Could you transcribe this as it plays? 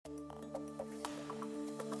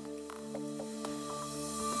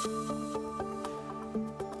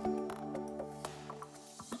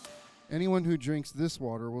Anyone who drinks this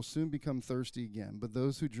water will soon become thirsty again, but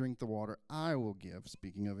those who drink the water I will give,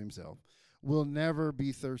 speaking of himself, will never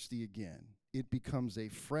be thirsty again. It becomes a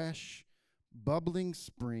fresh, bubbling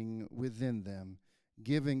spring within them,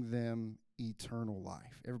 giving them eternal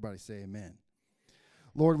life. Everybody say amen.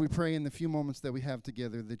 Lord, we pray in the few moments that we have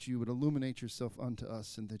together that you would illuminate yourself unto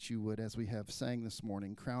us, and that you would, as we have sang this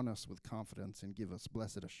morning, crown us with confidence and give us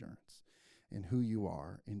blessed assurance in who you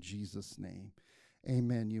are. In Jesus' name,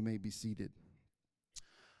 amen. You may be seated.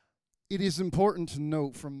 It is important to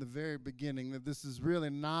note from the very beginning that this is really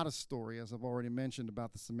not a story, as I've already mentioned,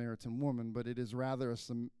 about the Samaritan woman, but it is rather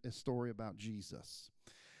a story about Jesus.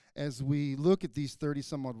 As we look at these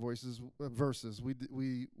 30-some-odd verses,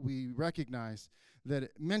 we recognize that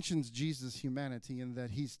it mentions Jesus' humanity and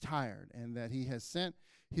that he's tired and that he has sent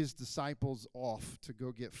his disciples off to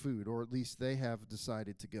go get food, or at least they have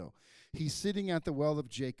decided to go. He's sitting at the well of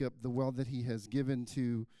Jacob, the well that he has given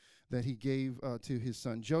to, that he gave to his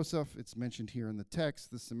son Joseph. It's mentioned here in the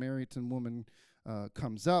text. The Samaritan woman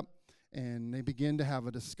comes up, and they begin to have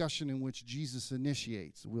a discussion in which Jesus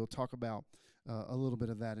initiates. We'll talk about a little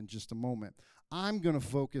bit of that in just a moment. I'm going to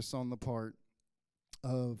focus on the part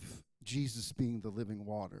of Jesus being the living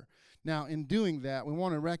water. Now, in doing that, we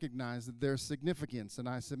want to recognize that there's significance, and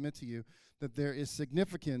I submit to you that there is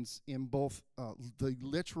significance in both the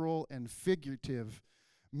literal and figurative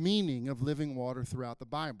meaning of living water throughout the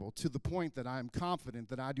Bible, to the point that I am confident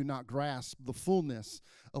that I do not grasp the fullness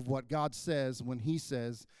of what God says when he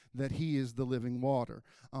says that he is the living water.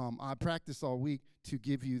 I practiced all week to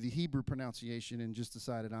give you the Hebrew pronunciation and just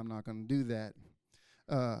decided I'm not going to do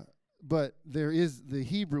that. But there is, the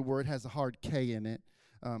Hebrew word has a hard K in it.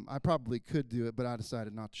 I probably could do it, but I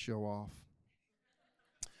decided not to show off.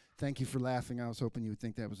 Thank you for laughing. I was hoping you would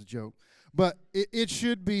think that was a joke. But it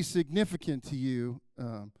should be significant to you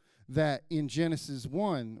that in Genesis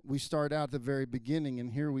 1, we start out at the very beginning,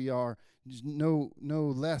 and here we are, no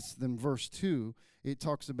less than verse 2. It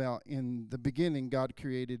talks about, in the beginning, God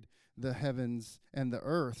created the heavens and the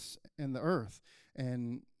earth.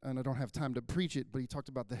 And I don't have time to preach it, but he talked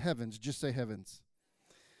about the heavens. Just say heavens.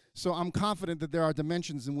 So I'm confident that there are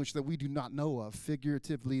dimensions in which that we do not know of,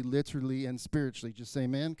 figuratively, literally, and spiritually. Just say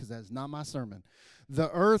amen, because that is not my sermon.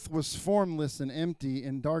 The earth was formless and empty,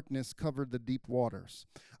 and darkness covered the deep waters.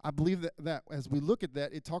 I believe that as we look at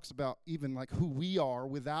that, it talks about even like who we are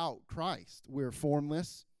without Christ. We're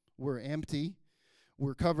formless, we're empty,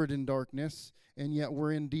 we're covered in darkness, and yet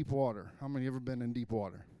we're in deep water. How many have ever been in deep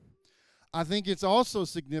water? I think it's also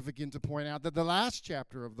significant to point out that the last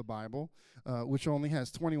chapter of the Bible, which only has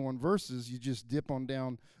 21 verses, you just dip on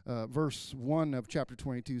down, verse 1 of chapter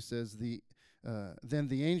 22 says, Then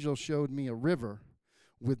the angel showed me a river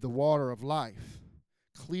with the water of life,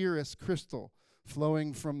 clear as crystal,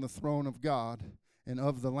 flowing from the throne of God and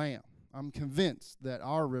of the Lamb. I'm convinced that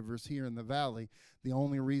our rivers here in the valley, the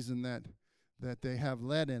only reason that they have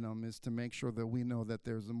lead in them is to make sure that we know that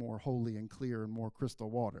there's a more holy and clear and more crystal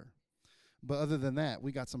water. But other than that,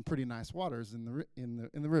 we got some pretty nice waters in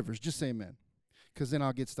the rivers. Just say amen, because then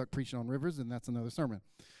I'll get stuck preaching on rivers, and that's another sermon.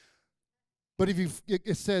 But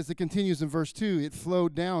it says, it continues in verse 2, it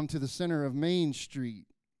flowed down to the center of Main Street.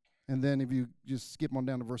 And then if you just skip on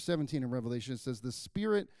down to verse 17 in Revelation, it says, the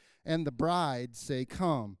Spirit and the bride say,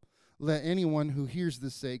 come. Let anyone who hears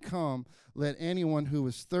this say, come. Let anyone who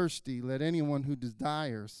is thirsty, let anyone who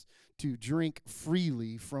desires to drink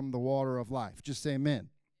freely from the water of life. Just say amen.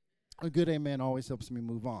 A good amen always helps me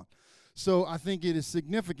move on. So I think it is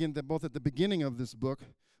significant that both at the beginning of this book,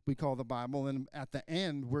 we call the Bible, and at the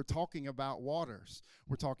end, we're talking about waters.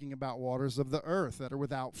 We're talking about waters of the earth that are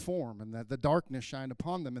without form, and that the darkness shined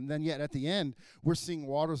upon them. And then yet at the end, we're seeing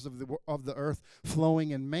waters of the earth flowing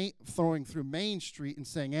through Main Street and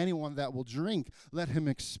saying, anyone that will drink, let him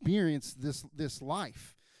experience this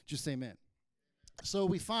life. Just say amen. So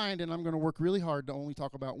we find, and I'm going to work really hard to only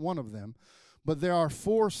talk about one of them, but there are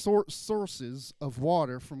four sources of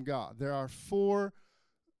water from God. There are four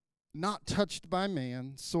not touched by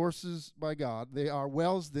man, sources by God. They are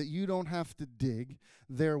wells that you don't have to dig.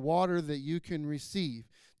 They're water that you can receive.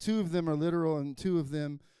 Two of them are literal and two of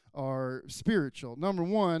them are spiritual. Number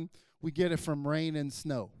one, we get it from rain and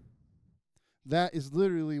snow. That is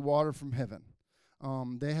literally water from heaven.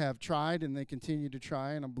 They have tried and they continue to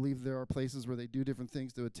try, and I believe there are places where they do different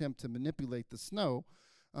things to attempt to manipulate the snow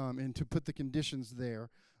and to put the conditions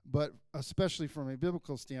there. But especially from a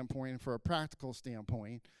biblical standpoint and for a practical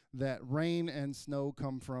standpoint, that rain and snow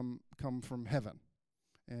come from heaven.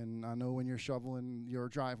 And I know when you're shoveling your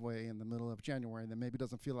driveway in the middle of January, that maybe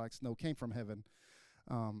doesn't feel like snow came from heaven,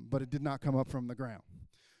 but it did not come up from the ground.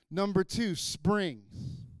 Number two, springs.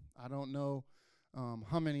 I don't know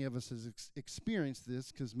How many of us has experienced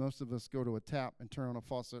this? Because most of us go to a tap and turn on a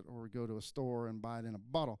faucet, or we go to a store and buy it in a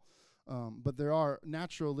bottle. But there are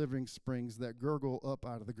natural living springs that gurgle up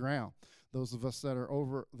out of the ground. Those of us that are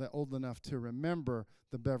old enough to remember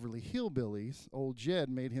the Beverly Hillbillies, old Jed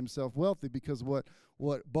made himself wealthy because what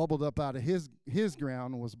bubbled up out of his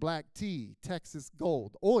ground was black tea, Texas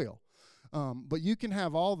gold, oil. But you can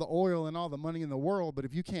have all the oil and all the money in the world, but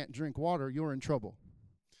if you can't drink water, you're in trouble.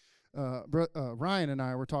 Ryan and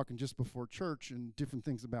I were talking just before church and different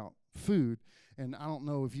things about food, and I don't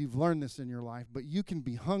know if you've learned this in your life, but you can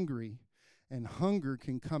be hungry, and hunger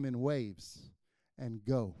can come in waves and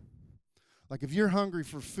go. Like if you're hungry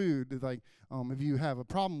for food, like if you have a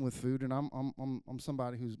problem with food, and I'm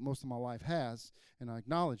somebody who's most of my life has, and I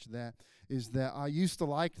acknowledge that, is that I used to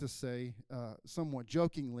like to say somewhat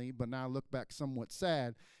jokingly, but now I look back somewhat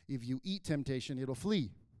sad, if you eat temptation, it'll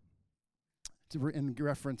flee. In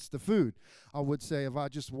reference to food, I would say if I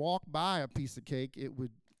just walk by a piece of cake, it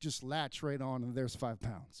would just latch right on, and there's 5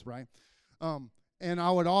 pounds, right? And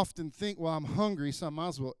I would often think, well, I'm hungry, so I might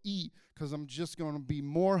as well eat, because I'm just going to be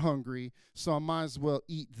more hungry, so I might as well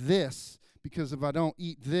eat this, because if I don't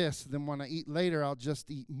eat this, then when I eat later, I'll just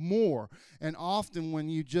eat more. And often when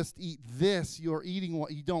you just eat this, you're eating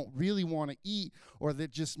what you don't really want to eat, or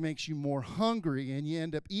that just makes you more hungry, and you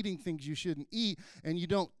end up eating things you shouldn't eat, and you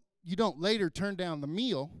don't later turn down the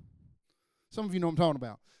meal. Some of you know what I'm talking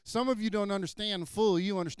about. Some of you don't understand full,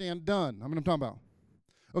 you understand done. I mean, I'm talking about.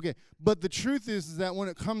 Okay, but the truth is that when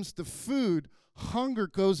it comes to food, hunger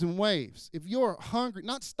goes in waves. If you're hungry,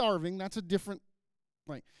 not starving, that's a different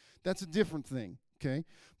thing, okay?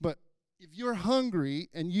 But if you're hungry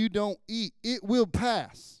and you don't eat, it will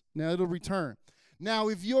pass. Now, it'll return. Now,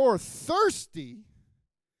 if you're thirsty,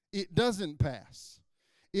 it doesn't pass.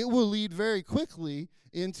 It will lead very quickly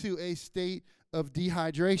into a state of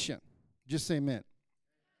dehydration. Just say amen.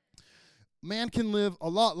 Man can live a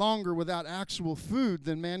lot longer without actual food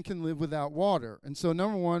than man can live without water. And so,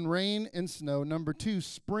 number one, rain and snow. Number two,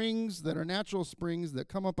 springs that are natural springs that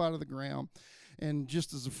come up out of the ground. And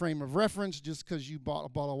just as a frame of reference, just because you bought a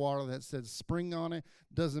bottle of water that says spring on it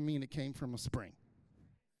doesn't mean it came from a spring.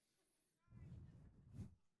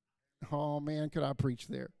 Oh, man, could I preach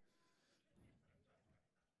there?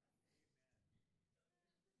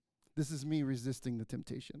 This is me resisting the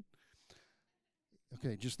temptation.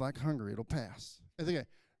 Okay, just like hunger, it'll pass. Okay,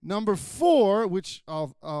 number 4, which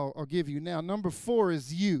I'll give you now. Number 4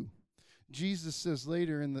 is you. Jesus says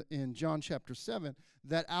later in John chapter 7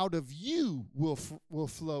 that out of you will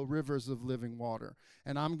flow rivers of living water.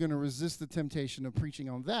 And I'm going to resist the temptation of preaching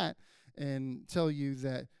on that and tell you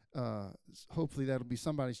that hopefully that'll be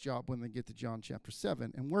somebody's job when they get to John chapter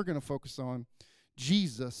 7. And we're going to focus on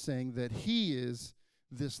Jesus saying that he is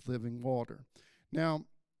this living water. Now,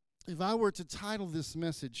 if I were to title this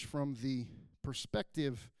message from the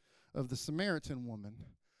perspective of the Samaritan woman,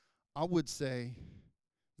 I would say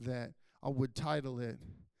that I would title it,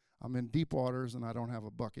 I'm in deep waters and I don't have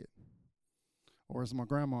a bucket. Or as my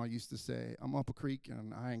grandma used to say, I'm up a creek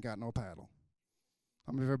and I ain't got no paddle.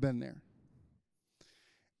 I've never been there.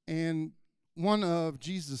 And one of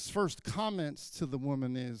Jesus' first comments to the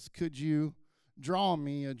woman is, could you draw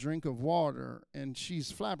me a drink of water? And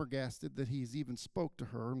she's flabbergasted that he's even spoke to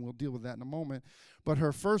her, and we'll deal with that in a moment. But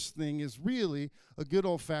her first thing is really a good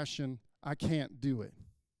old-fashioned, I can't do it.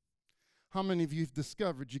 How many of you have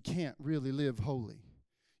discovered you can't really live holy?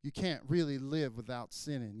 You can't really live without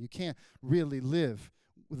sinning. You can't really live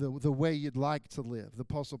the way you'd like to live. The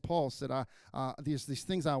Apostle Paul said, these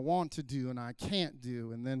things I want to do and I can't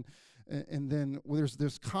do. And then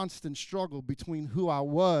there's constant struggle between who I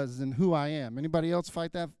was and who I am. Anybody else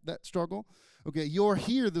fight that struggle? Okay, you're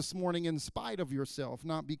here this morning in spite of yourself,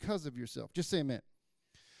 not because of yourself. Just say amen.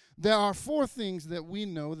 There are 4 things that we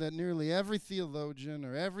know that nearly every theologian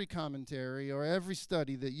or every commentary or every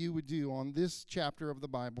study that you would do on this chapter of the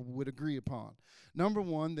Bible would agree upon. Number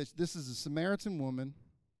 1, that this is a Samaritan woman,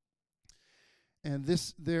 and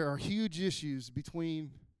there are huge issues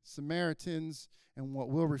between Samaritans and what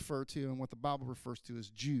we'll refer to and what the Bible refers to as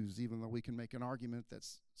Jews, even though we can make an argument that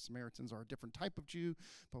Samaritans are a different type of Jew,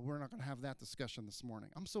 but we're not going to have that discussion this morning.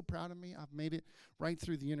 I'm so proud of me. I've made it right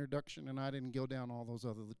through the introduction, and I didn't go down all those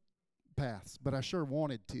other paths, but I sure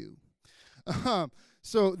wanted to.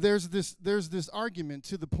 So there's this argument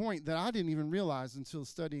to the point that I didn't even realize until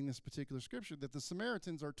studying this particular scripture that the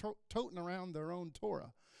Samaritans are toting around their own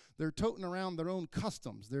Torah. They're toting around their own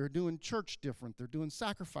customs. They're doing church different. They're doing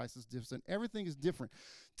sacrifices different. Everything is different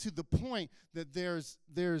to the point that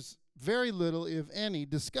there's very little, if any,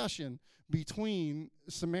 discussion between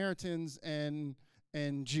Samaritans and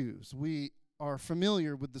Jews. We are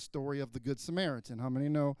familiar with the story of the Good Samaritan. How many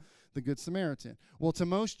know the Good Samaritan? Well, to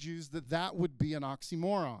most Jews, that would be an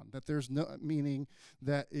oxymoron, that there's no, meaning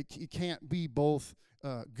that it can't be both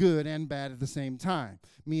good and bad at the same time,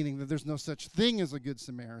 meaning that there's no such thing as a good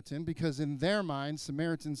Samaritan, because in their minds,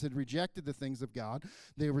 Samaritans had rejected the things of God.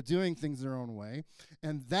 They were doing things their own way.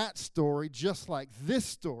 And that story, just like this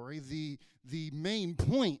story, the main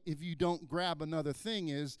point, if you don't grab another thing,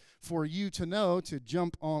 is for you to know, to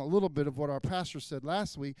jump on a little bit of what our pastor said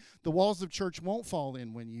last week, the walls of church won't fall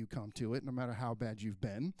in when you come to it, no matter how bad you've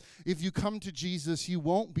been. If you come to Jesus, you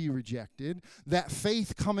won't be rejected. That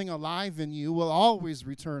faith coming alive in you will always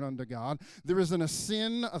return unto God. There isn't a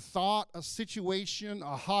sin, a thought, a situation,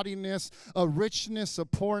 a haughtiness, a richness, a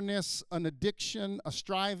poorness, an addiction, a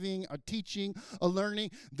striving, a teaching, a learning.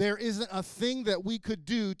 There isn't a thing that we could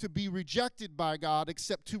do to be rejected by God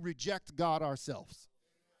except to reject God ourselves.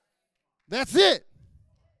 That's it.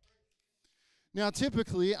 Now,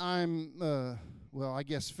 typically, I'm, I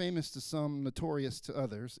guess famous to some, notorious to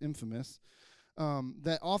others, infamous,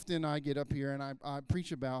 that often I get up here and I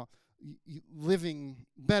preach about living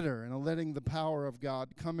better and letting the power of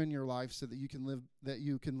God come in your life so that you can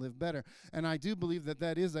live better. And I do believe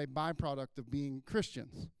that is a byproduct of being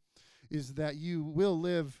Christians, is that you will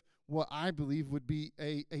live what I believe would be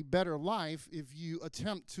a better life if you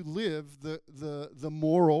attempt to live the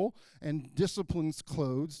moral and discipline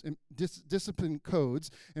codes.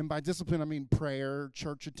 And by discipline, I mean prayer,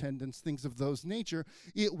 church attendance, things of those nature.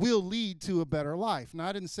 It will lead to a better life. Now,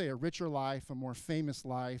 I didn't say a richer life, a more famous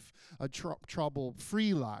life, a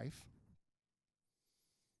trouble-free life.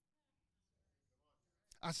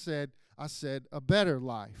 I said a better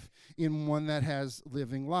life, in one that has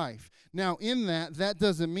living life. Now, in that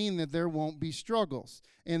doesn't mean that there won't be struggles.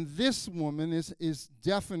 And this woman is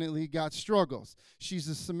definitely got struggles. She's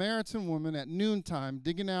a Samaritan woman at noontime,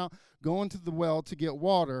 digging out, going to the well to get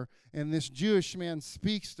water, and this Jewish man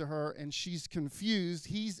speaks to her, and she's confused.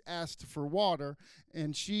 He's asked for water,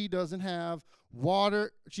 and she doesn't have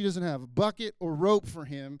water. She doesn't have a bucket or rope for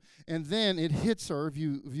him. And then it hits her. If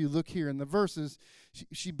you look here in the verses,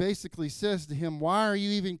 she basically says to him, "Why are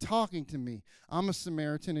you even talking to me? I'm a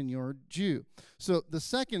Samaritan and you're a Jew." So the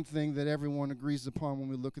second thing that everyone agrees upon when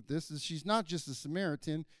we look at this is she's not just a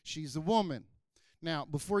Samaritan, she's a woman. Now,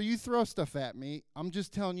 before you throw stuff at me, I'm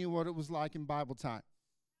just telling you what it was like in Bible time.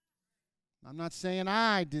 I'm not saying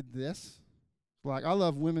I did this. Like, I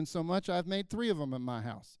love women so much, I've made 3 of them in my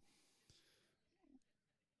house.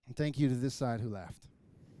 And thank you to this side who laughed.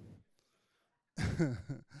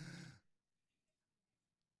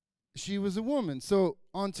 She was a woman. So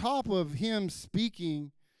on top of him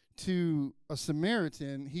speaking to a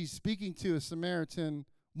Samaritan, he's speaking to a Samaritan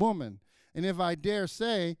woman. And if I dare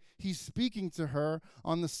say, he's speaking to her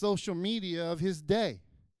on the social media of his day,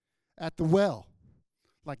 at the well,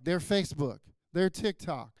 like their Facebook, their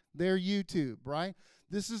TikTok, their YouTube, right?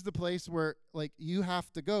 This is the place where, like, you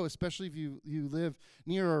have to go, especially if you live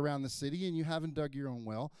near or around the city and you haven't dug your own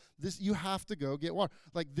well. You have to go get water.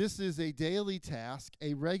 Like, this is a daily task,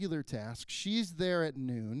 a regular task. She's there at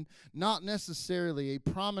noon, not necessarily a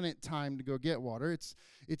prominent time to go get water.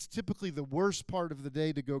 It's typically the worst part of the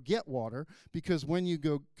day to go get water, because when you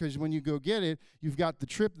go get it, you've got the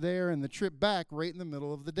trip there and the trip back right in the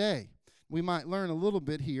middle of the day. We might learn a little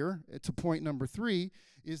bit here to point number 3,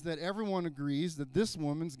 is that everyone agrees that this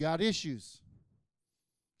woman's got issues.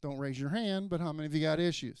 Don't raise your hand, but how many of you got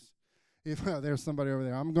issues? If there's somebody over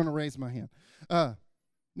there, I'm going to raise my hand.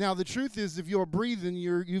 Now, the truth is, if you're breathing,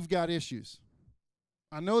 you've got issues.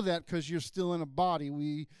 I know that because you're still in a body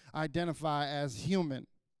we identify as human,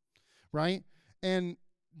 right? And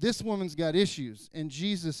this woman's got issues. And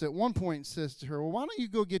Jesus at one point says to her, "Well, why don't you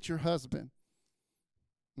go get your husband?"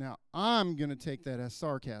 Now, I'm going to take that as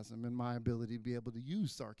sarcasm and my ability to be able to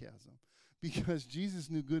use sarcasm, because Jesus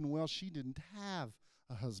knew good and well she didn't have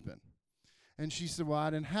a husband. And she said, "Well, I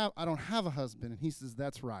don't have a husband." And he says,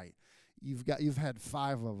 "That's right. You've had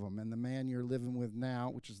 5 of them, and the man you're living with now,"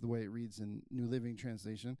 which is the way it reads in New Living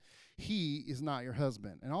Translation, "he is not your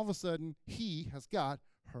husband." And all of a sudden, he has got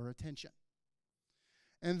her attention.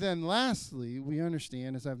 And then lastly, we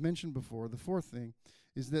understand, as I've mentioned before, the 4th thing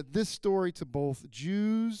is that this story to both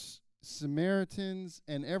Jews, Samaritans,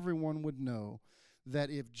 and everyone would know that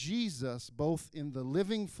if Jesus, both in the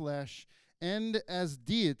living flesh and as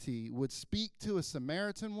deity, would speak to a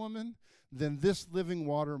Samaritan woman, then this living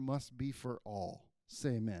water must be for all.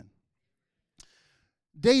 Say amen.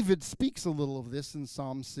 David speaks a little of this in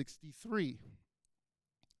Psalm 63.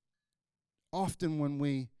 Often when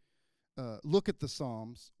we look at the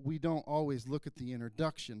Psalms, we don't always look at the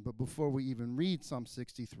introduction. But before we even read Psalm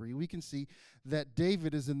 63, we can see that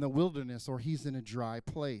David is in the wilderness, or he's in a dry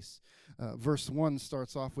place. Verse 1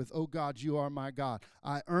 starts off with, "O God, you are my God.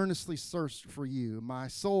 I earnestly thirst for you. My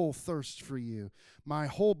soul thirsts for you. My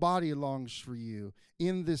whole body longs for you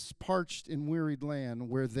in this parched and wearied land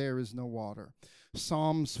where there is no water."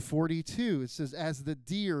 Psalms 42, it says, "As the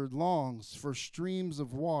deer longs for streams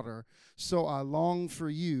of water, so I long for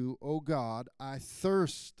you, O God. I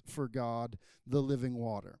thirst for God, the living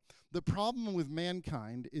water." The problem with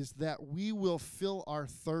mankind is that we will fill our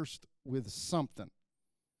thirst with something.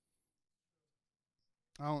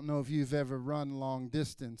 I don't know if you've ever run long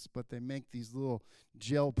distance, but they make these little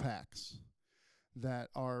gel packs that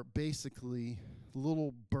are basically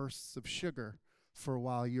little bursts of sugar for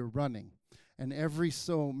while you're running. And every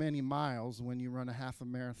so many miles, when you run a half a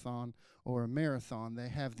marathon or a marathon, they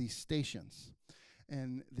have these stations.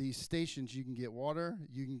 And these stations, you can get water,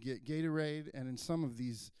 you can get Gatorade, and in some of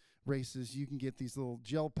these races, you can get these little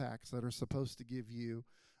gel packs that are supposed to give you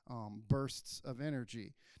bursts of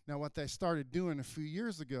energy. Now, what they started doing a few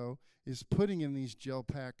years ago is putting in these gel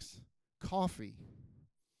packs coffee.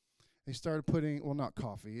 They started putting, well, not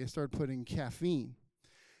coffee, they started putting caffeine.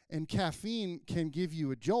 And caffeine can give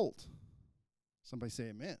you a jolt. Somebody say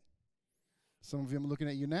amen. Some of you, I'm looking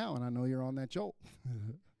at you now, and I know you're on that jolt.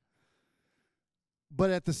 But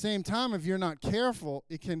at the same time, if you're not careful,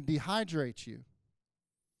 it can dehydrate you.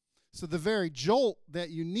 So the very jolt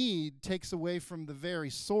that you need takes away from the very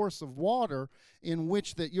source of water in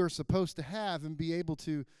which that you're supposed to have and be able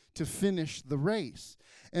to finish the race.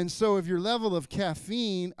 And so if your level of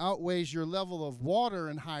caffeine outweighs your level of water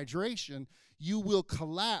and hydration, you will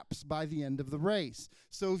collapse by the end of the race.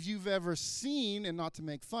 So if you've ever seen, and not to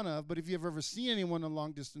make fun of, but if you've ever seen anyone in a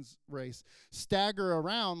long-distance race stagger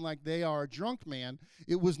around like they are a drunk man,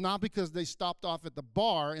 it was not because they stopped off at the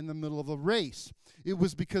bar in the middle of a race. It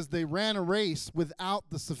was because they ran a race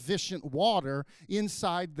without the sufficient water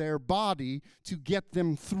inside their body to get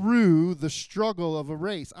them through the struggle of a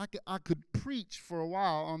race. I could preach for a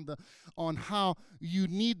while on how you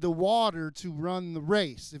need the water to run the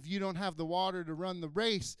race. If you don't have the water to run the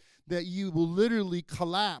race, that you will literally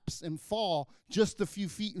collapse and fall just a few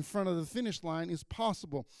feet in front of the finish line is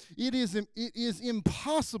possible. It is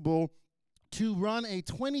impossible to run a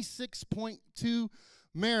 26.2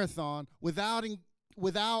 marathon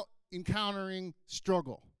without encountering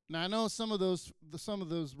struggle. Now, I know some of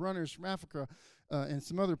those runners from Africa and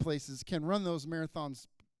some other places can run those marathons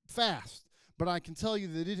fast, but I can tell you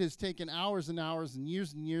that it has taken hours and hours and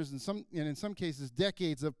years, and in some cases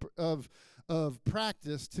decades of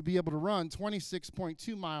practice to be able to run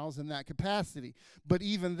 26.2 miles in that capacity. But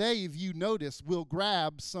even they, if you notice, will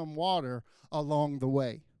grab some water along the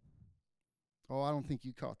way. Oh, I don't think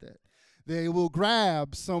you caught that. They will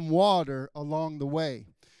grab some water along the way.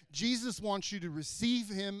 Jesus wants you to receive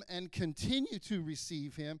him and continue to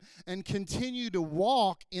receive him and continue to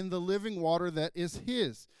walk in the living water that is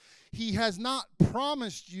his. He has not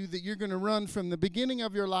promised you that you're going to run from the beginning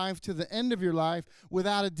of your life to the end of your life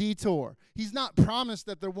without a detour. He's not promised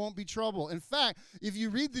that there won't be trouble. In fact, if you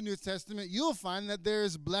read the New Testament, you'll find that there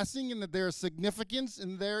is blessing and that there is significance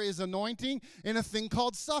and there is anointing in a thing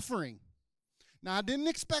called suffering. Now, I didn't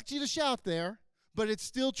expect you to shout there, but it's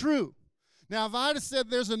still true. Now, if I'd have said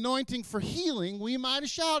there's anointing for healing, we might have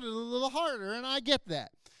shouted a little harder, and I get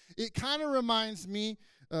that. It kind of reminds me,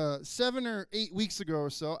 7 or 8 weeks ago or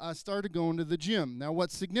so, I started going to the gym. Now,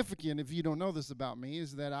 what's significant, if you don't know this about me,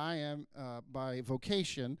 is that I am, by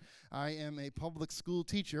vocation, I am a public school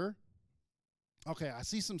teacher. Okay, I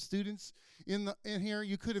see some students in here.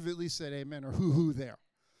 You could have at least said amen or hoo-hoo there.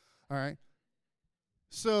 All right.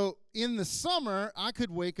 So in the summer, I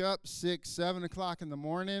could wake up 6, 7 o'clock in the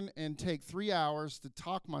morning and take 3 hours to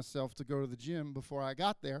talk myself to go to the gym before I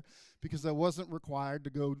got there because I wasn't required to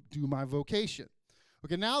go do my vocation.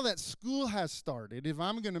 Okay, now that school has started, if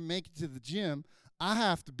I'm going to make it to the gym, I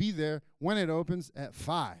have to be there when it opens at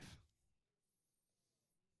 5.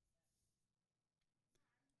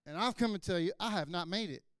 And I've come to tell you, I have not made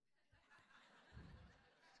it.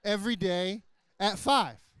 Every day at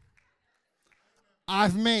 5.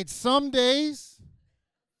 I've made some days,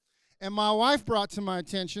 and my wife brought to my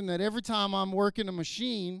attention that every time I'm working a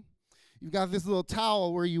machine, you've got this little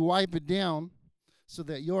towel where you wipe it down so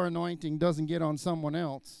that your anointing doesn't get on someone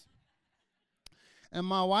else. And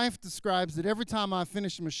my wife describes that every time I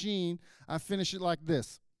finish a machine, I finish it like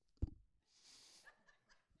this.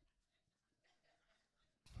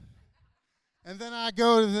 And then I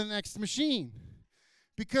go to the next machine.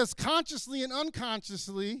 Because consciously and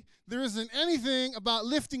unconsciously, there isn't anything about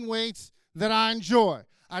lifting weights that I enjoy.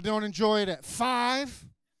 I don't enjoy it at 5.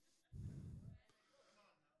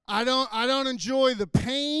 I don't enjoy the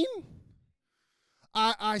pain.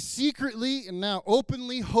 I secretly and now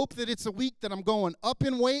openly hope that it's a week that I'm going up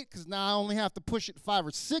in weight because now I only have to push it 5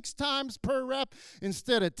 or 6 times per rep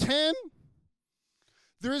instead of 10.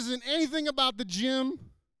 There isn't anything about the gym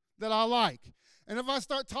that I like. And if I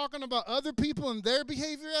start talking about other people and their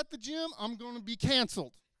behavior at the gym, I'm going to be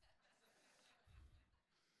canceled.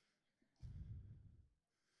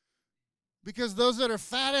 Because those that are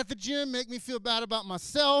fat at the gym make me feel bad about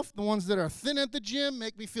myself. The ones that are thin at the gym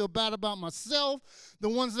make me feel bad about myself. The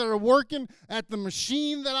ones that are working at the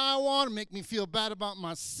machine that I want make me feel bad about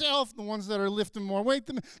myself. The ones that are lifting more weight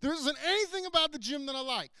than me. There isn't anything about the gym that I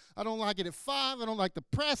like. I don't like it at 5. I don't like the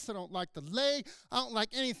press. I don't like the leg. I don't like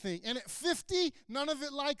anything. And at 50, none of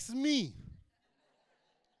it likes me.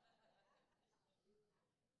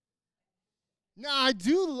 Now, I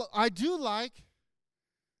do like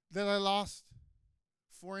that I lost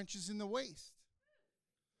 4 inches in the waist.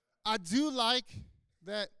 I do like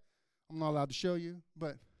that, I'm not allowed to show you,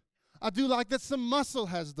 but I do like that some muscle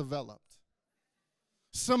has developed.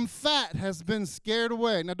 Some fat has been scared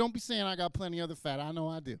away. Now, don't be saying I got plenty of other fat. I know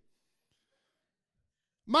I do.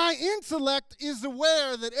 My intellect is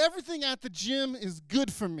aware that everything at the gym is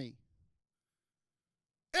good for me.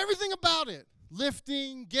 Everything about it.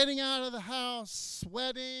 Lifting, getting out of the house,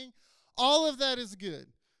 sweating, all of that is good.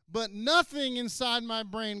 But nothing inside my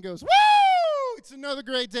brain goes, woo! It's another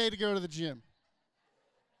great day to go to the gym.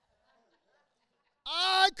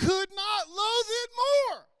 I could not loathe it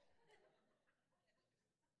more.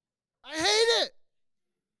 I hate it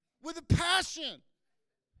with a passion.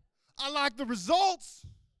 I like the results.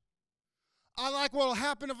 I like what will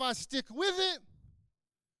happen if I stick with it.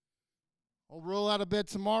 I'll roll out of bed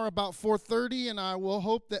tomorrow about 4:30, and I will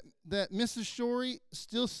hope that Mrs. Shorey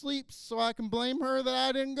still sleeps so I can blame her that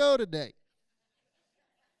I didn't go today.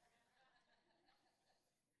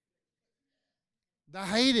 I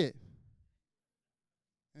hate it.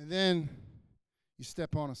 And then you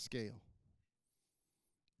step on a scale.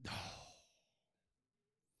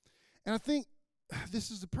 And I think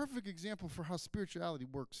this is a perfect example for how spirituality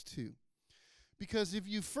works too. Because if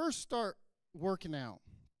you first start working out,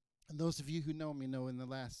 and those of you who know me know in the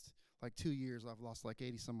last 2 years I've lost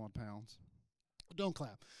 80 some odd pounds. Don't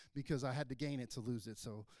clap because I had to gain it to lose it,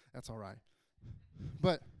 so that's all right.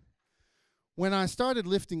 But when I started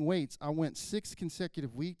lifting weights, I went 6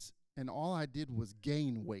 consecutive weeks and all I did was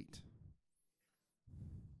gain weight.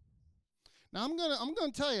 Now I'm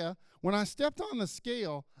going to tell you, when I stepped on the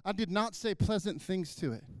scale, I did not say pleasant things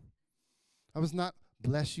to it. I was not,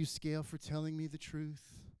 bless you scale for telling me the truth.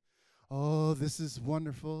 Oh, this is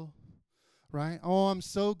wonderful, right? Oh, I'm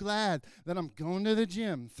so glad that I'm going to the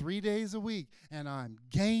gym 3 days a week and I'm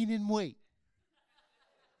gaining weight.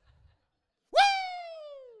 Woo!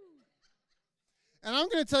 And I'm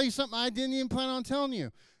going to tell you something I didn't even plan on telling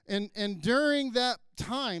you. And during that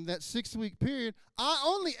time, that 6-week period, I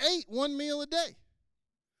only ate 1 meal a day.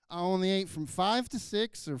 I only ate from 5 to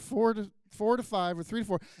 6 or 4 to 5 or 3 to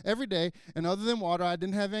 4 every day. And other than water, I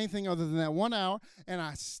didn't have anything other than that 1 hour. And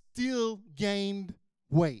I still gained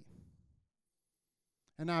weight.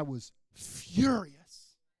 And I was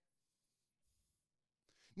furious.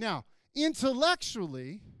 Now,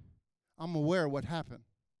 intellectually, I'm aware of what happened.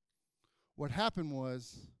 What happened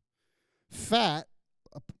was fat,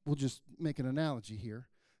 we'll just make an analogy here.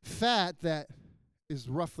 Fat that is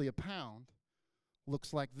roughly a pound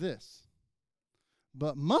looks like this.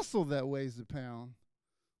 But muscle that weighs a pound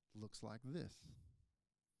looks like this.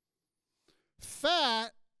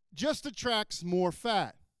 Fat just attracts more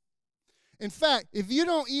fat. In fact, if you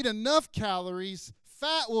don't eat enough calories,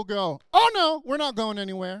 fat will go, oh no, we're not going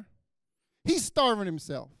anywhere. He's starving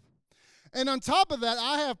himself. And on top of that,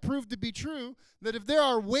 I have proved to be true that if there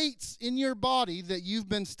are weights in your body that you've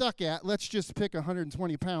been stuck at, let's just pick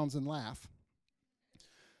 120 pounds and laugh,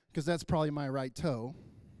 because that's probably my right toe.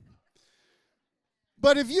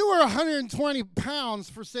 But if you were 120 pounds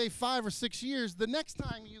for, say, 5 or 6 years, the next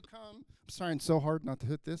time you come, I'm trying so hard not to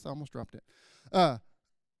hit this, I almost dropped it.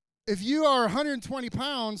 If you are 120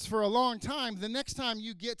 pounds for a long time, the next time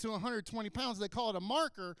you get to 120 pounds, they call it a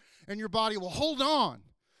marker, and your body will hold on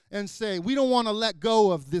and say, we don't want to let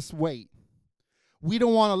go of this weight. We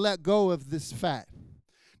don't want to let go of this fat.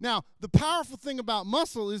 Now, the powerful thing about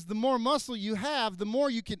muscle is the more muscle you have, the more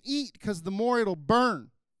you can eat because the more it'll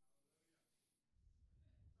burn.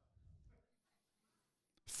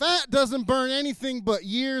 Fat doesn't burn anything but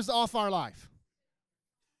years off our life.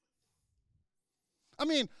 I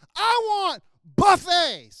mean, I want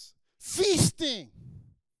buffets, feasting.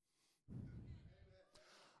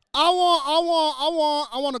 I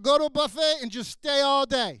want to go to a buffet and just stay all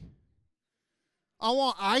day. I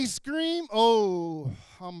want ice cream. Oh,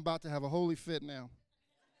 I'm about to have a holy fit now.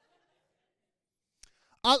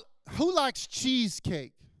 Who likes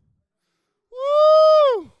cheesecake?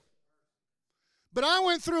 Woo! But I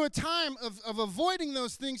went through a time of avoiding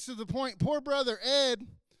those things to the point poor brother Ed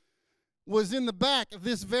was in the back of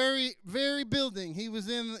this very, very building. He was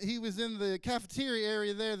in the cafeteria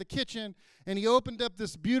area there, the kitchen, and he opened up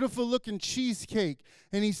this beautiful looking cheesecake.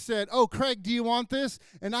 And he said, "Oh, Craig, do you want this?"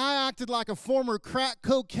 And I acted like a former crack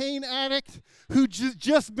cocaine addict who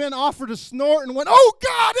just been offered a snort and went, "Oh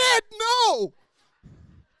God, Ed, no!"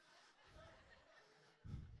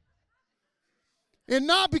 And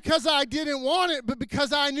not because I didn't want it, but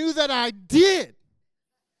because I knew that I did.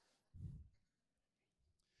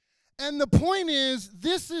 And the point is,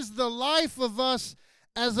 this is the life of us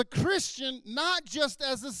as a Christian, not just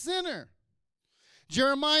as a sinner.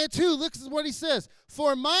 Jeremiah 2, look at what he says.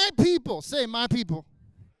 For my people, say my people.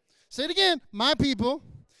 Say it again, my people.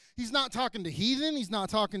 He's not talking to heathen. He's not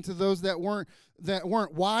talking to those that weren't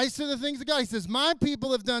wise to the things of God. He says, my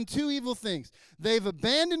people have done two evil things. They've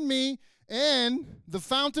abandoned me and the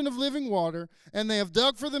fountain of living water, and they have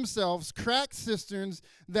dug for themselves cracked cisterns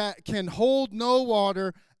that can hold no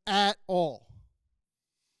water at all.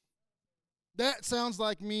 That sounds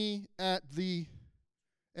like me at the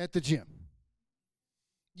gym.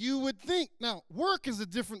 You would think, now, work is a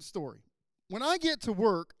different story. When I get to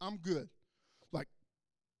work, I'm good. Like,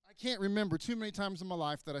 I can't remember too many times in my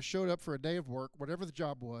life that I showed up for a day of work, whatever the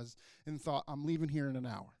job was, and thought, I'm leaving here in an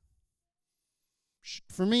hour.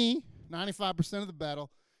 For me, 95% of the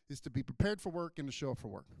battle is to be prepared for work and to show up for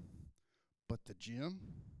work. But the gym,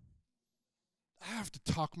 I have to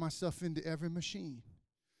talk myself into every machine.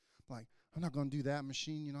 Like, I'm not going to do that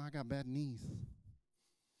machine. I got bad knees.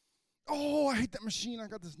 Oh, I hate that machine. I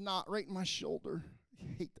got this knot right in my shoulder. I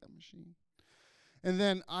hate that machine. And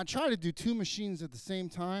then I try to do two machines at the same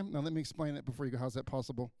time. Now, let me explain that before you go. How's that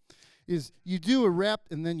possible? Is you do a rep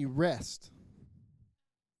and then you rest.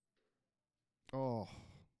 Oh,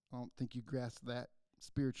 I don't think you grasp that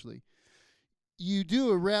spiritually. You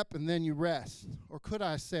do a rep and then you rest. Or could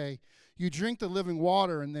I say, you drink the living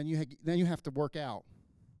water and then you have to work out.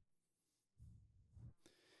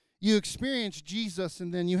 You experience Jesus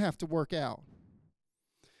and then you have to work out.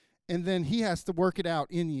 And then he has to work it out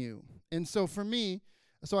in you. And so for me,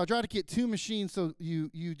 I try to get two machines, so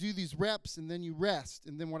you do these reps and then you rest.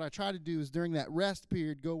 And then what I try to do is during that rest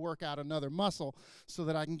period, go work out another muscle so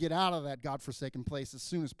that I can get out of that godforsaken place as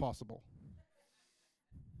soon as possible.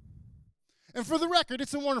 And for the record,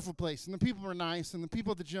 it's a wonderful place, and the people are nice, and the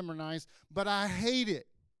people at the gym are nice, but I hate it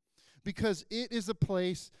because it is a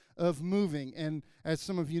place of moving. And as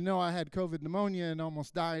some of you know, I had COVID pneumonia and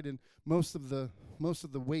almost died, and most of the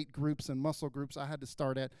weight groups and muscle groups, I had to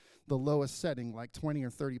start at the lowest setting, like 20 or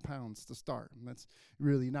 30 pounds to start. And that's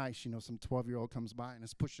really nice. Some 12-year-old comes by and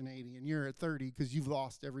is pushing 80, and you're at 30 because you've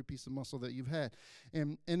lost every piece of muscle that you've had.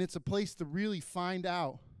 And it's a place to really find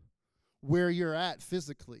out where you're at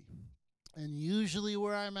physically. And usually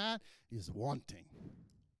where I'm at is wanting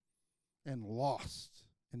and lost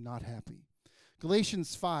and not happy.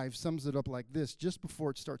 Galatians 5 sums it up like this, just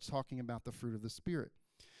before it starts talking about the fruit of the Spirit.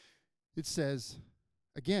 It says,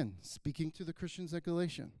 again, speaking to the Christians at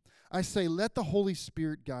Galatia, I say, let the Holy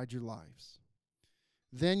Spirit guide your lives.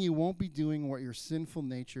 Then you won't be doing what your sinful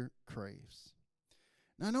nature craves.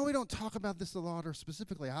 Now, I know we don't talk about this a lot, or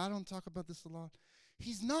specifically, I don't talk about this a lot.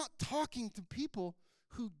 He's not talking to people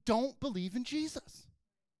who don't believe in Jesus.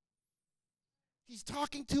 He's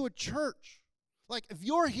talking to a church. Like, if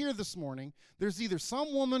you're here this morning, there's either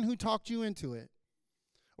some woman who talked you into it,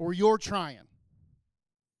 or you're trying.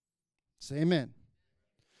 Say amen.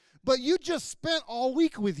 But you just spent all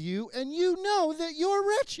week with you, and you know that you're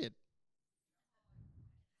wretched.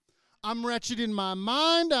 I'm wretched in my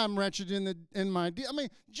mind. I'm wretched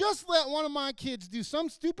just let one of my kids do some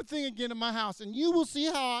stupid thing again in my house, and you will see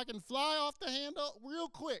how I can fly off the handle real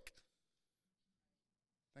quick.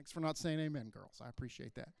 Thanks for not saying amen, girls. I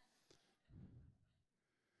appreciate that.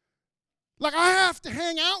 Like, I have to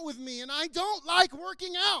hang out with me, and I don't like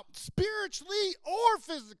working out, spiritually or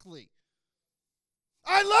physically.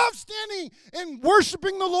 I love standing and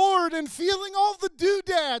worshiping the Lord and feeling all the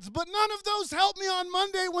doodads, but none of those help me on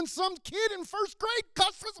Monday when some kid in first grade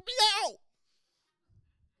cusses me out.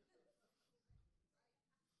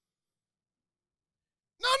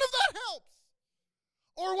 None of that helps.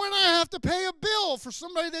 Or when I have to pay a bill for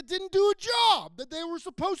somebody that didn't do a job that they were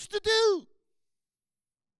supposed to do.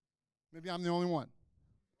 Maybe I'm the only one.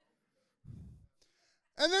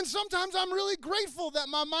 And then sometimes I'm really grateful that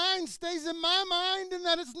my mind stays in my mind and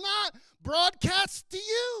that it's not broadcast to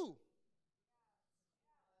you.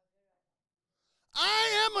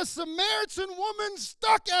 I am a Samaritan woman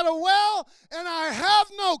stuck at a well, and I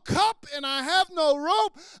have no cup and I have no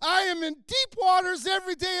rope. I am in deep waters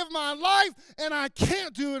every day of my life, and I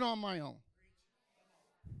can't do it on my own.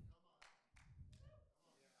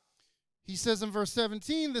 He says in verse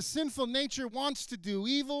 17, the sinful nature wants to do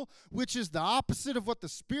evil, which is the opposite of what the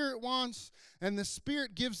Spirit wants, and the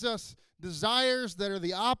Spirit gives us desires that are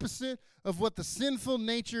the opposite of what the sinful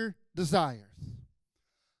nature desires.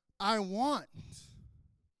 I want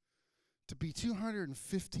to be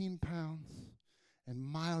 215 pounds and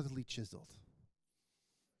mildly chiseled.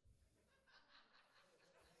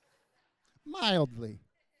 Mildly.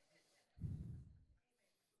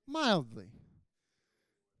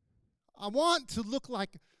 I want to look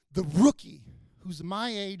like the rookie who's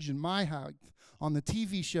my age and my height on the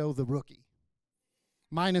TV show The Rookie,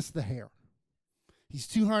 minus the hair. He's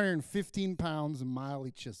 215 pounds and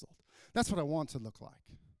mildly chiseled. That's what I want to look like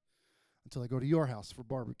until I go to your house for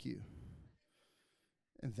barbecue.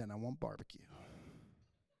 And then I want barbecue.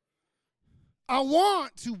 I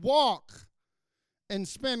want to walk and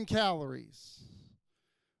spend calories,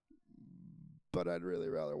 but I'd really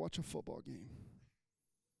rather watch a football game.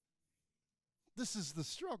 This is the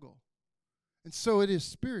struggle. And so it is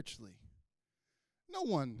spiritually. No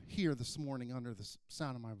one here this morning under the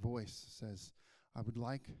sound of my voice says, I would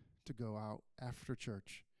like to go out after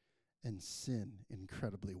church and sin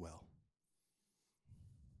incredibly well.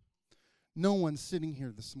 No one sitting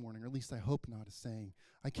here this morning, or at least I hope not, is saying,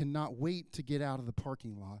 I cannot wait to get out of the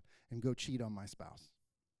parking lot and go cheat on my spouse.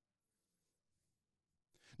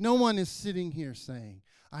 No one is sitting here saying,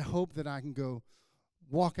 I hope that I can go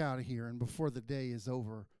walk out of here and before the day is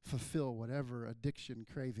over, fulfill whatever addiction,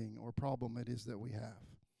 craving, or problem it is that we have.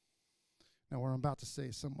 Now, what I'm about to say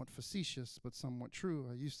is somewhat facetious, but somewhat true.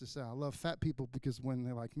 I used to say I love fat people because when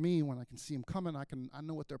they're like me, when I can see them coming, I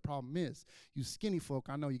know what their problem is. You skinny folk,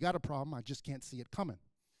 I know you got a problem, I just can't see it coming.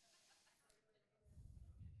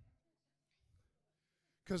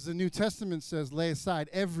 Because the New Testament says, lay aside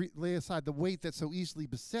the weight that so easily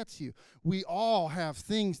besets you. We all have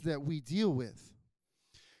things that we deal with.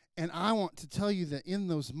 And I want to tell you that in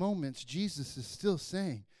those moments, Jesus is still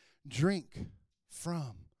saying, drink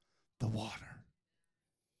from the water.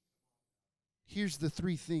 Here's the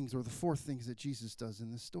three things or the four things that Jesus does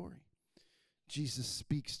in this story. Jesus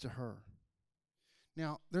speaks to her.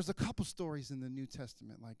 Now, there's a couple stories in the New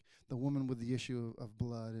Testament, like the woman with the issue of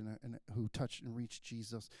blood and who touched and reached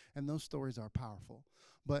Jesus, and those stories are powerful.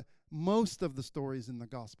 But most of the stories in the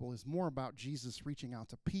gospel is more about Jesus reaching out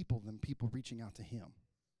to people than people reaching out to him.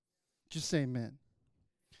 Just say amen.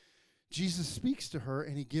 Jesus speaks to her,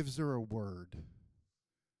 and he gives her a word.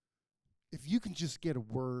 If you can just get a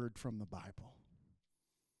word from the Bible,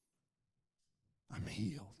 I'm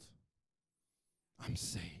healed. I'm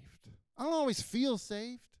saved. I don't always feel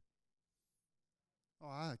saved. Oh,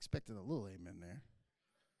 I expected a little amen there.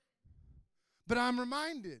 But I'm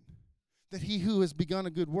reminded that he who has begun a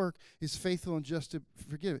good work is faithful and just to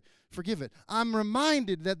forgive it. I'm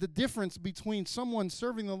reminded that the difference between someone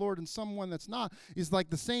serving the Lord and someone that's not is like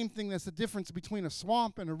the same thing that's the difference between a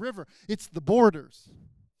swamp and a river. It's the borders.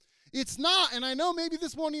 It's not, and I know maybe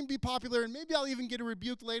this won't even be popular, and maybe I'll even get a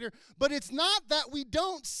rebuke later, but it's not that we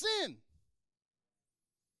don't sin.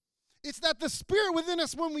 It's that the Spirit within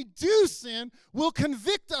us, when we do sin, will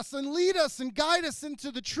convict us and lead us and guide us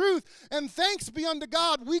into the truth. And thanks be unto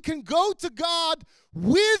God, we can go to God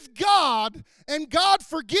with God, and God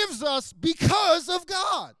forgives us because of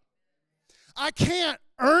God. I can't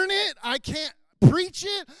earn it. I can't preach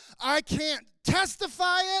it. I can't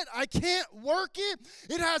testify it. I can't work it.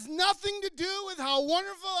 It has nothing to do with how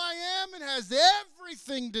wonderful I am. It has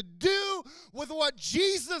everything to do with what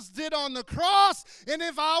Jesus did on the cross and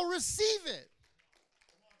if I'll receive it.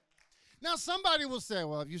 Now, somebody will say,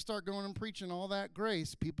 well, if you start going and preaching all that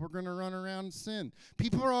grace, people are going to run around and sin.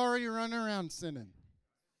 People are already running around sinning.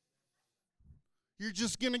 You're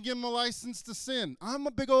just going to give them a license to sin. I'm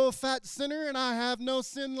a big old fat sinner, and I have no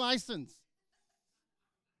sin license.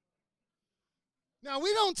 Now,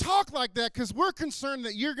 we don't talk like that because we're concerned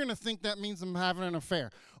that you're going to think that means I'm having an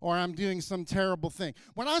affair or I'm doing some terrible thing.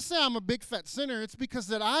 When I say I'm a big fat sinner, it's because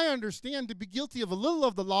that I understand to be guilty of a little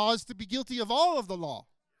of the law is to be guilty of all of the law.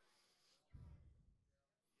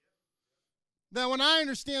 That when I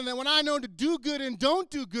understand that when I know to do good and don't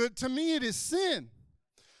do good, to me it is sin.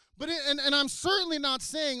 But and I'm certainly not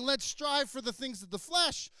saying let's strive for the things of the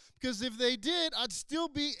flesh, because if they did, I'd still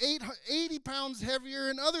be 80 pounds heavier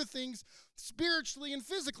and other things spiritually and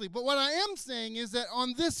physically. But what I am saying is that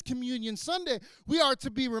on this Communion Sunday, we are to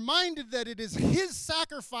be reminded that it is his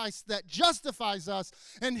sacrifice that justifies us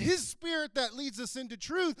and his Spirit that leads us into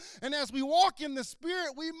truth. And as we walk in the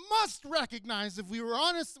Spirit, we must recognize if we're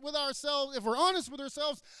honest with ourselves,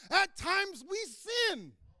 at times we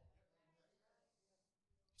sin.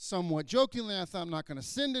 Somewhat jokingly, I thought, I'm not going to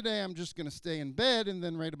sin today. I'm just going to stay in bed. And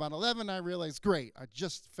then right about 11, I realized, great, I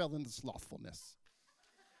just fell into slothfulness.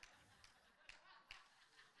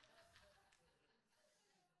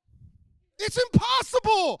 It's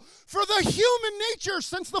impossible for the human nature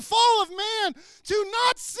since the fall of man to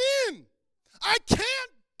not sin. I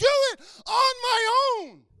can't do it on my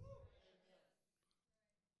own.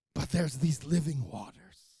 But there's these living waters.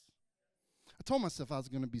 I told myself I was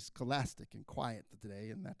going to be scholastic and quiet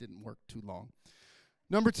today, and that didn't work too long.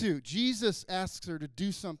 Number 2, Jesus asks her to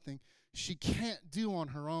do something she can't do on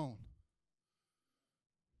her own.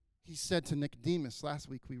 He said to Nicodemus, last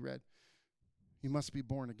week we read, you must be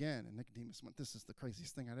born again. And Nicodemus went, this is the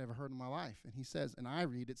craziest thing I'd ever heard in my life. And he says, and I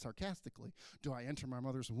read it sarcastically, do I enter my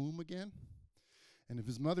mother's womb again? And if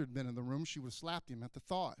his mother had been in the room, she would have slapped him at the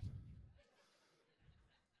thought.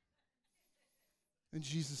 And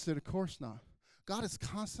Jesus said, of course not. God is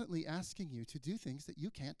constantly asking you to do things that you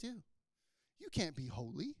can't do. You can't be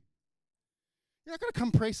holy. You're not going to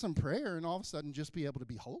come pray some prayer and all of a sudden just be able to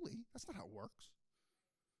be holy. That's not how it works.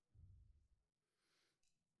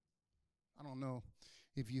 I don't know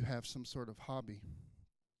if you have some sort of hobby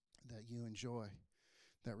that you enjoy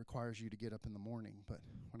that requires you to get up in the morning, but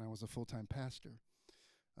when I was a full-time pastor,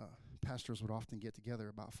 pastors would often get together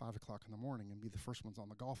about 5 o'clock in the morning and be the first ones on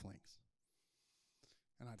the golf links.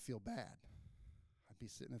 And I'd feel bad. I'd be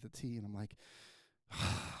sitting at the tee and I'm like,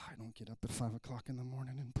 I don't get up at 5 o'clock in the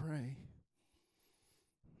morning and pray.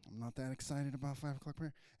 I'm not that excited about 5 o'clock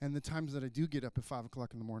prayer. And the times that I do get up at 5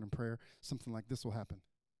 o'clock in the morning prayer, something like this will happen.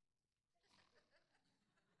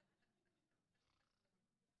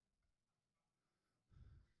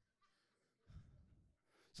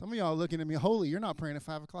 Some of y'all looking at me, holy, you're not praying at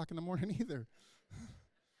 5 o'clock in the morning either.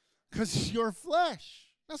 Because your flesh.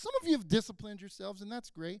 Now, some of you have disciplined yourselves, and that's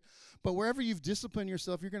great. But wherever you've disciplined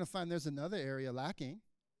yourself, you're going to find there's another area lacking.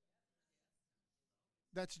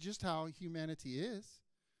 That's just how humanity is.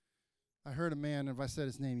 I heard a man, if I said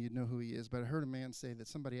his name, you'd know who he is, but I heard a man say that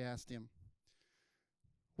somebody asked him,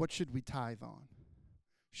 what should we tithe on?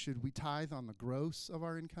 Should we tithe on the gross of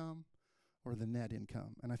our income or the net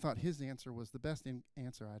income? And I thought his answer was the best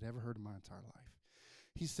answer I'd ever heard in my entire life.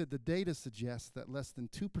 He said the data suggests that less than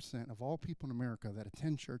 2% of all people in America that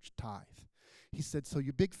attend church tithe. He said, so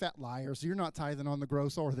you big fat liars, you're not tithing on the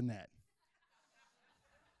gross or the net.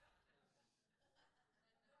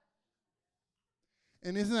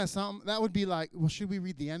 And isn't that something? That would be like, well, should we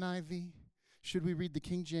read the NIV? Should we read the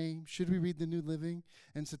King James? Should we read the New Living?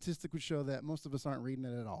 And statistics would show that most of us aren't reading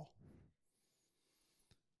it at all.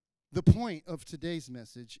 The point of today's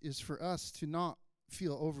message is for us to not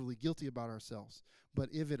feel overly guilty about ourselves. But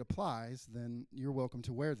if it applies, then you're welcome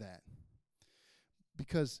to wear that.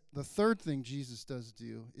 Because the third thing Jesus does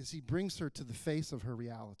do is he brings her to the face of her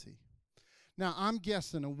reality. Now, I'm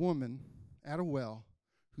guessing a woman at a well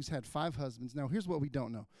who's had 5 husbands. Now, here's what we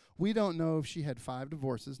don't know. We don't know if she had 5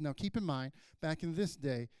 divorces. Now, keep in mind, back in this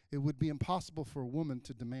day, it would be impossible for a woman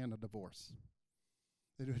to demand a divorce.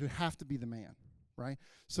 It would have to be the man. Right?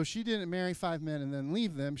 So she didn't marry 5 men and then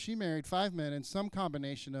leave them. She married 5 men in some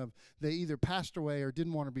combination of they either passed away or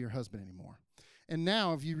didn't want to be her husband anymore. And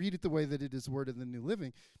now, if you read it the way that it is worded in the New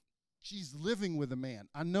Living, she's living with a man.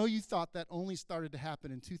 I know you thought that only started to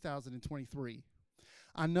happen in 2023.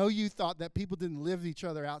 I know you thought that people didn't live with each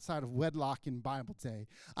other outside of wedlock in Bible day.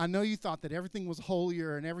 I know you thought that everything was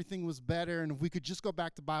holier and everything was better, and if we could just go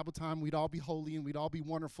back to Bible time, we'd all be holy and we'd all be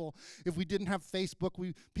wonderful. If we didn't have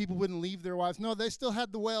Facebook, people wouldn't leave their wives. No, they still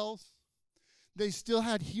had the wells. They still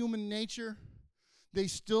had human nature. They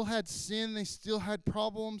still had sin. They still had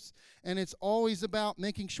problems. And it's always about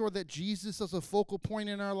making sure that Jesus is a focal point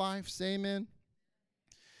in our life. Say amen.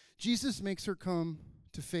 Jesus makes her come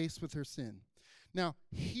to face with her sin. Now,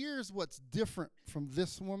 here's what's different from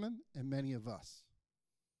this woman and many of us.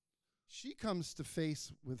 She comes to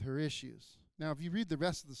face with her issues. Now, if you read the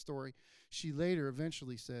rest of the story, she later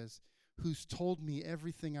eventually says, who's told me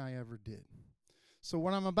everything I ever did. So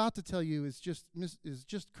what I'm about to tell you is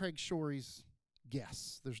just Craig Shorey's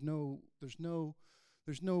guess. There's no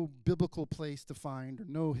biblical place to find or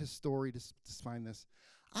no history to find this.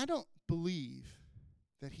 I don't believe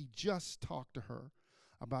that he just talked to her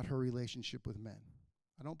about her relationship with men.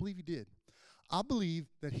 I don't believe he did. I believe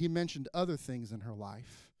that he mentioned other things in her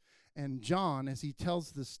life, And John, as he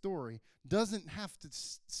tells this story, doesn't have to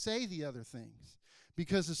say the other things.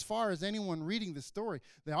 Because as far as anyone reading the story,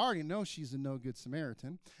 they already know she's a no good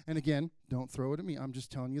Samaritan. And again, don't throw it at me. I'm just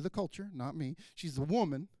telling you the culture, not me. She's a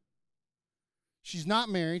woman. She's not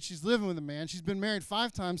married. She's living with a man. She's been married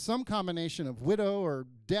 5 times, some combination of widow or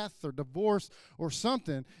death or divorce or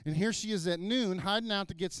something. And here she is at noon hiding out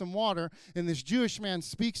to get some water. And this Jewish man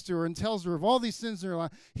speaks to her and tells her of all these sins in her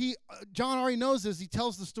life. John already knows this. He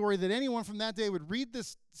tells the story that anyone from that day would read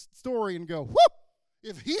this story and go, whoop!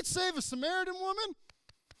 If he'd save a Samaritan woman,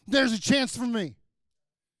 there's a chance for me.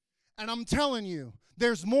 And I'm telling you,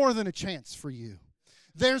 there's more than a chance for you.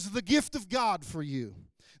 There's the gift of God for you.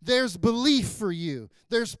 There's belief for you.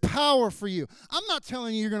 There's power for you. I'm not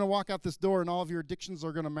telling you you're going to walk out this door and all of your addictions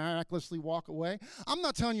are going to miraculously walk away. I'm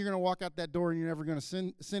not telling you you're going to walk out that door and you're never going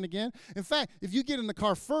to sin again. In fact, if you get in the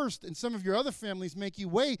car first and some of your other families make you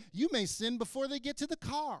wait, you may sin before they get to the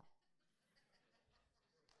car.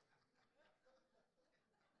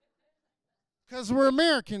 Because we're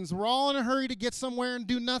Americans. We're all in a hurry to get somewhere and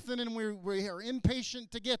do nothing, and we are impatient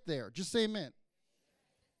to get there. Just say amen.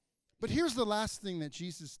 But here's the last thing that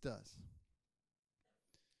Jesus does.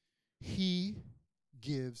 He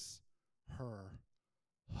gives her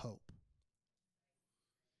hope.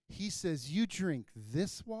 He says, you drink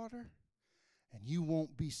this water, and you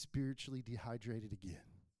won't be spiritually dehydrated again.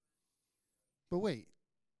 But wait,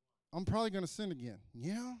 I'm probably going to sin again.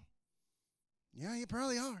 Yeah, you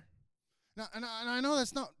probably are. Now, and I know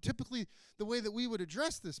that's not typically the way that we would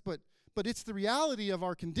address this, but it's the reality of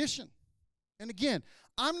our condition. And again,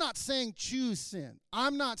 I'm not saying choose sin.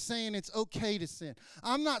 I'm not saying it's okay to sin.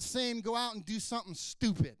 I'm not saying go out and do something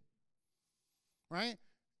stupid, right?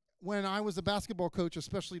 When I was a basketball coach,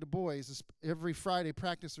 especially to boys, every Friday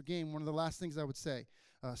practice or game, one of the last things I would say,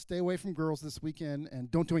 stay away from girls this weekend and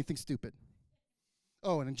don't do anything stupid.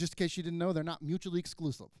 Oh, and just in case you didn't know, they're not mutually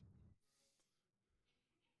exclusive.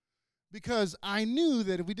 Because I knew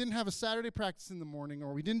that if we didn't have a Saturday practice in the morning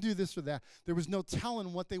or we didn't do this or that, there was no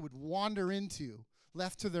telling what they would wander into,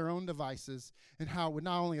 left to their own devices, and how it would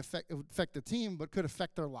not only affect the team, but could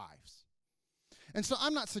affect their lives. And so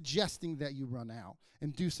I'm not suggesting that you run out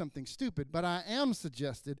and do something stupid, but I am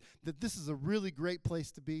suggesting that this is a really great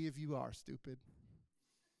place to be if you are stupid.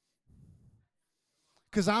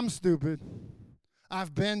 Because I'm stupid.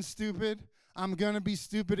 I've been stupid. I'm going to be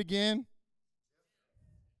stupid again.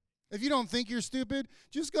 If you don't think you're stupid,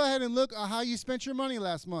 just go ahead and look at how you spent your money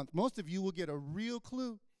last month. Most of you will get a real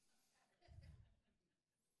clue.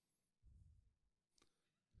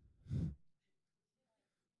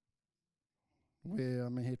 Well, I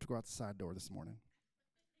may have to go out the side door this morning.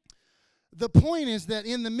 The point is that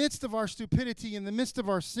in the midst of our stupidity, in the midst of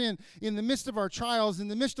our sin, in the midst of our trials, in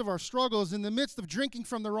the midst of our struggles, in the midst of drinking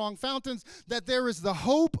from the wrong fountains, that there is the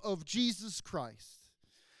hope of Jesus Christ.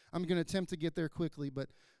 I'm going to attempt to get there quickly, but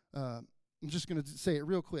I'm just going to say it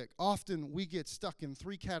real quick. Often we get stuck in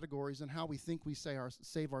 3 categories in how we think we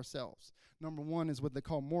save ourselves. Number 1 is what they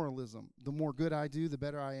call moralism. The more good I do, the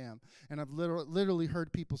better I am. And I've literally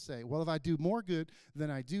heard people say, well, if I do more good than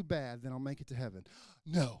I do bad, then I'll make it to heaven.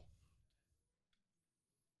 No.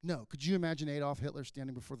 Could you imagine Adolf Hitler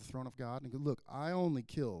standing before the throne of God and go, look, I only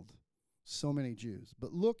killed so many Jews,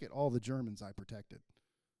 but look at all the Germans I protected.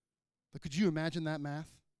 But could you imagine that math?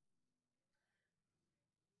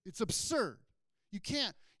 It's absurd.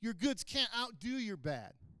 Your goods can't outdo your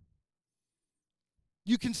bad.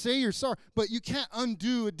 You can say you're sorry, but you can't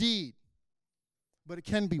undo a deed. But it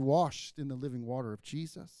can be washed in the living water of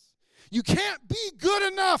Jesus. You can't be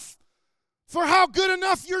good enough for how good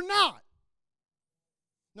enough you're not.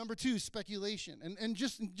 Number 2, speculation. And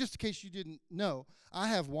just in case you didn't know, I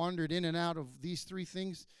have wandered in and out of these 3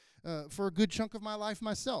 things for a good chunk of my life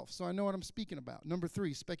myself, so I know what I'm speaking about. Number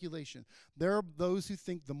 3, speculation. There are those who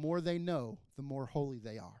think the more they know, the more holy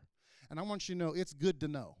they are. And I want you to know it's good to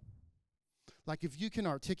know. Like if you can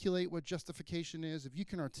articulate what justification is, if you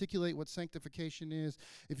can articulate what sanctification is,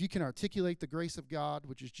 if you can articulate the grace of God,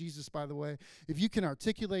 which is Jesus, by the way, if you can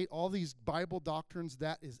articulate all these Bible doctrines,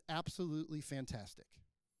 that is absolutely fantastic.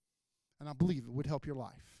 And I believe it would help your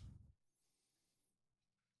life.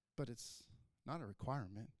 But it's not a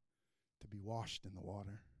requirement to be washed in the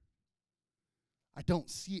water. I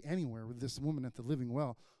don't see anywhere where this woman at the living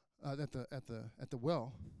well, at the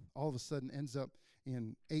well, all of a sudden ends up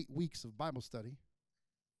in 8 weeks of Bible study,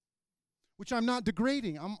 which I'm not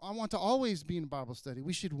degrading. I want to always be in Bible study.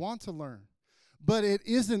 We should want to learn. But it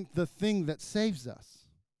isn't the thing that saves us.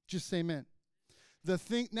 Just say amen.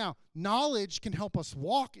 Now, knowledge can help us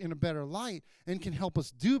walk in a better light and can help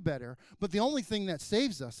us do better, but the only thing that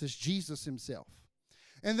saves us is Jesus himself.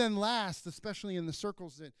 And then last, especially in the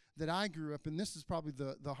circles that I grew up in, this is probably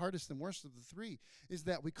the hardest and worst of the three, is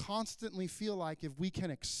that we constantly feel like if we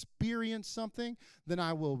can experience something, then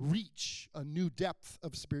I will reach a new depth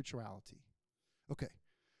of spirituality. Okay,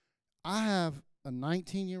 I have a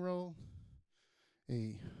 19-year-old,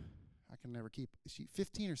 I can never keep, is she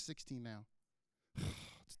 15 or 16 now?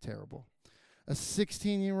 It's terrible. A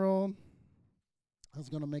 16-year-old, I was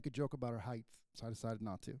going to make a joke about her height, so I decided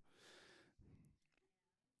not to.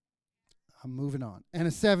 I'm moving on. And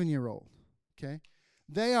a 7-year-old, okay?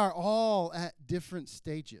 They are all at different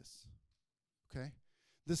stages, okay?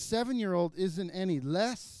 The 7-year-old isn't any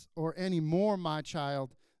less or any more my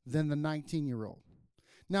child than the 19-year-old.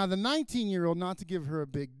 Now, the 19-year-old, not to give her a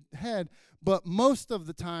big head, but most of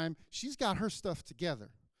the time, she's got her stuff together.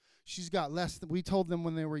 She's got less than we told them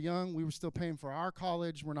when they were young. We were still paying for our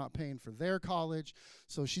college. We're not paying for their college.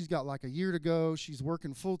 So she's got like a year to go. She's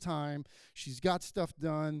working full time. She's got stuff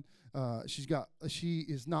done. She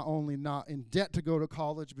is not only not in debt to go to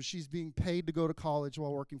college, but she's being paid to go to college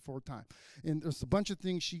while working full time. And there's a bunch of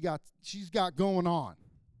things she's got going on.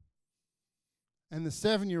 And the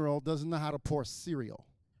 7-year-old doesn't know how to pour cereal.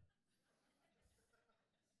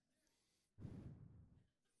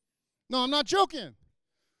 No, I'm not joking.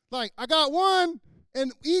 Like, I got one,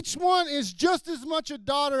 and each one is just as much a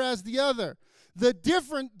daughter as the other.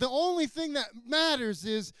 The only thing that matters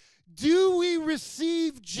is, do we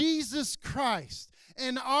receive Jesus Christ?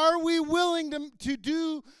 And are we willing to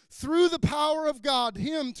do, through the power of God,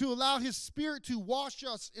 Him to allow His Spirit to wash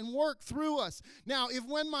us and work through us? Now, if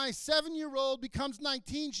when my 7-year-old becomes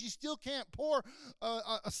 19, she still can't pour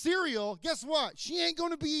a cereal, guess what? She ain't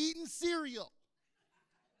going to be eating cereal.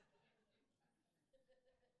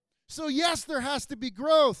 So yes, there has to be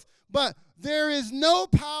growth, but there is no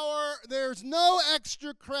power, there's no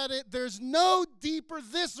extra credit, there's no deeper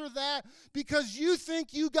this or that because you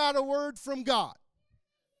think you got a word from God.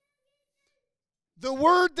 The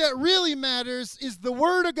word that really matters is the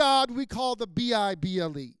word of God we call the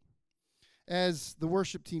Bible. As the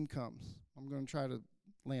worship team comes, I'm going to try to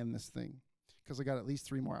land this thing because I got at least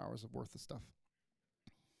 3 more hours of worth of stuff.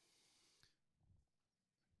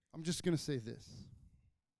 I'm just going to say this.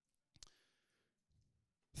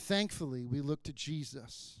 Thankfully, we look to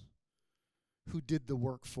Jesus, who did the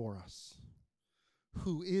work for us,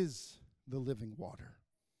 who is the living water.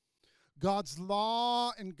 God's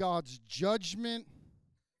law and God's judgment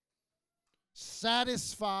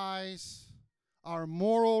satisfies our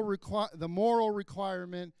the moral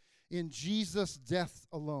requirement in Jesus' death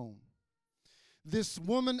alone. This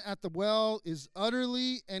woman at the well is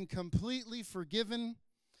utterly and completely forgiven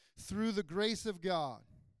through the grace of God.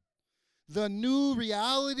 The new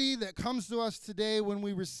reality that comes to us today when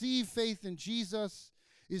we receive faith in Jesus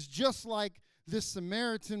is just like this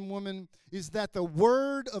Samaritan woman, is that the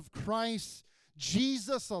word of Christ,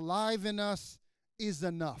 Jesus alive in us, is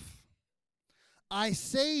enough. I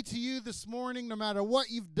say to you this morning, no matter what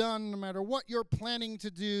you've done, no matter what you're planning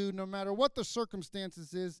to do, no matter what the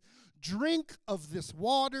circumstances is, drink of this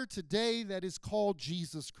water today that is called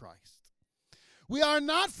Jesus Christ. We are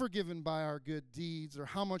not forgiven by our good deeds or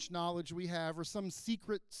how much knowledge we have or some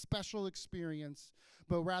secret special experience,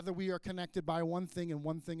 but rather we are connected by one thing and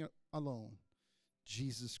one thing alone,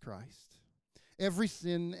 Jesus Christ. Every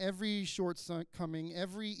sin, every shortcoming,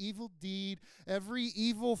 every evil deed, every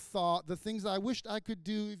evil thought, the things I wished I could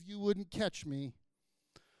do if you wouldn't catch me,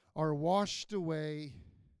 are washed away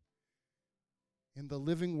in the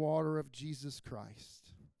living water of Jesus Christ.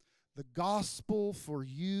 The gospel for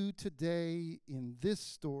you today in this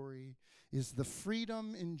story is the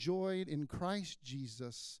freedom enjoyed in Christ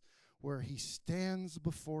Jesus, where He stands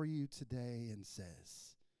before you today and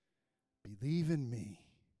says, believe in me,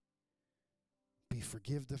 be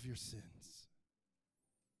forgiven of your sins,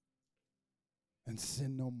 and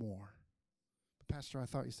sin no more. But Pastor, I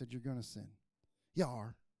thought you said you're going to sin. You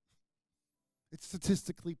are. It's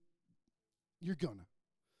statistically, you're going to.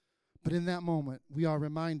 But in that moment, we are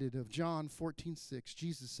reminded of John 14:6.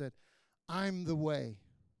 Jesus said, I'm the way.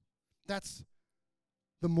 That's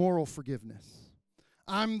the moral forgiveness.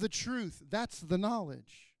 I'm the truth. That's the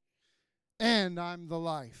knowledge. And I'm the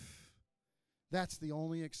life. That's the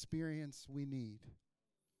only experience we need.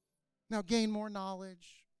 Now, gain more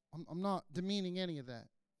knowledge. I'm not demeaning any of that.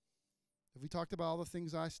 If we talked about all the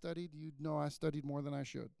things I studied, you'd know I studied more than I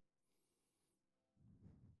should.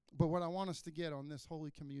 But what I want us to get on this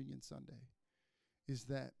Holy Communion Sunday is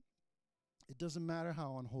that it doesn't matter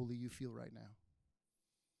how unholy you feel right now.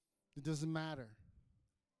 It doesn't matter.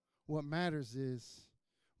 What matters is,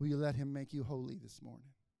 will you let Him make you holy this morning?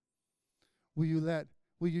 Will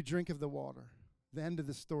you drink of the water? The end of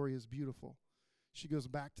the story is beautiful. She goes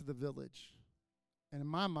back to the village. And in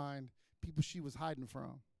my mind, people she was hiding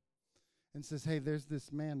from. And says, hey, there's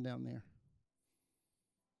this man down there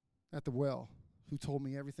at the well who told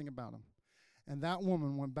me everything about him. And that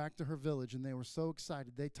woman went back to her village, and they were so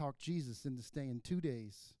excited. They talked Jesus into staying 2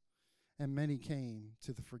 days. And many came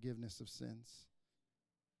to the forgiveness of sins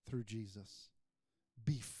through Jesus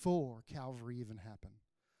before Calvary even happened.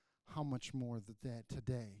 How much more that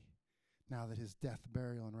today, now that his death,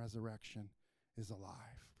 burial, and resurrection is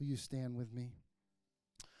alive. Will you stand with me?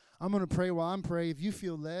 I'm going to pray while I'm praying. If you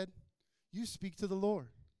feel led, you speak to the Lord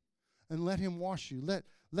and let him wash you.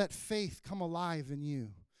 Let faith come alive in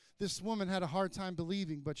you. This woman had a hard time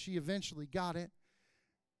believing, but she eventually got it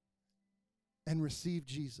and received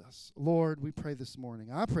Jesus. Lord, we pray this morning.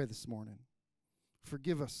 I pray this morning.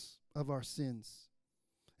 Forgive us of our sins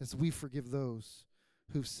as we forgive those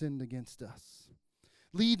who've sinned against us.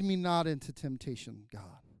 Lead me not into temptation,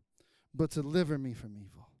 God, but deliver me from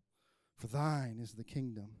evil. For thine is the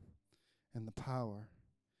kingdom and the power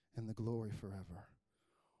and the glory forever.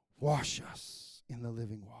 Wash us in the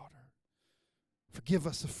living water. Forgive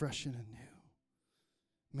us afresh and anew.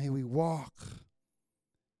 May we walk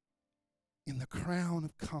in the crown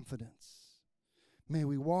of confidence. May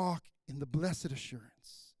we walk in the blessed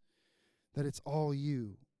assurance that it's all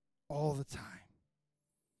you, all the time.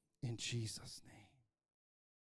 In Jesus' name.